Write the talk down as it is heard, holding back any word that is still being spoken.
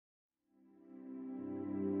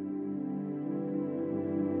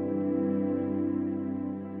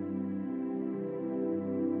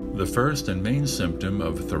The first and main symptom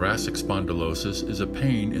of thoracic spondylosis is a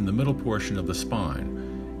pain in the middle portion of the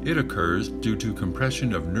spine. It occurs due to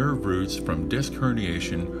compression of nerve roots from disc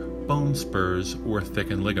herniation, bone spurs, or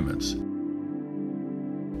thickened ligaments.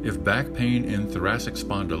 If back pain in thoracic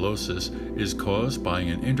spondylosis is caused by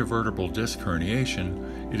an intervertebral disc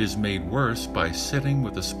herniation, it is made worse by sitting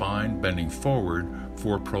with the spine bending forward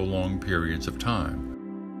for prolonged periods of time.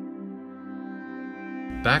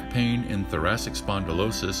 Back pain in thoracic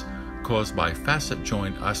spondylosis caused by facet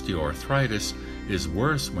joint osteoarthritis is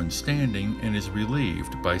worse when standing and is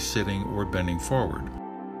relieved by sitting or bending forward.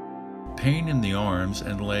 Pain in the arms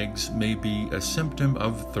and legs may be a symptom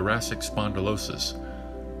of thoracic spondylosis.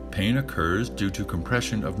 Pain occurs due to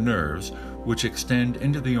compression of nerves which extend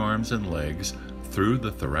into the arms and legs through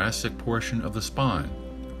the thoracic portion of the spine.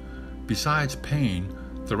 Besides pain,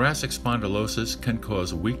 thoracic spondylosis can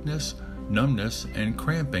cause weakness, numbness, and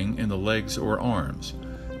cramping in the legs or arms.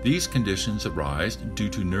 These conditions arise due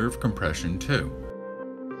to nerve compression too.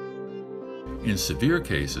 In severe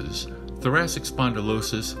cases, thoracic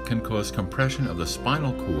spondylosis can cause compression of the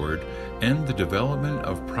spinal cord and the development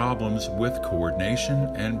of problems with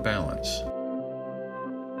coordination and balance.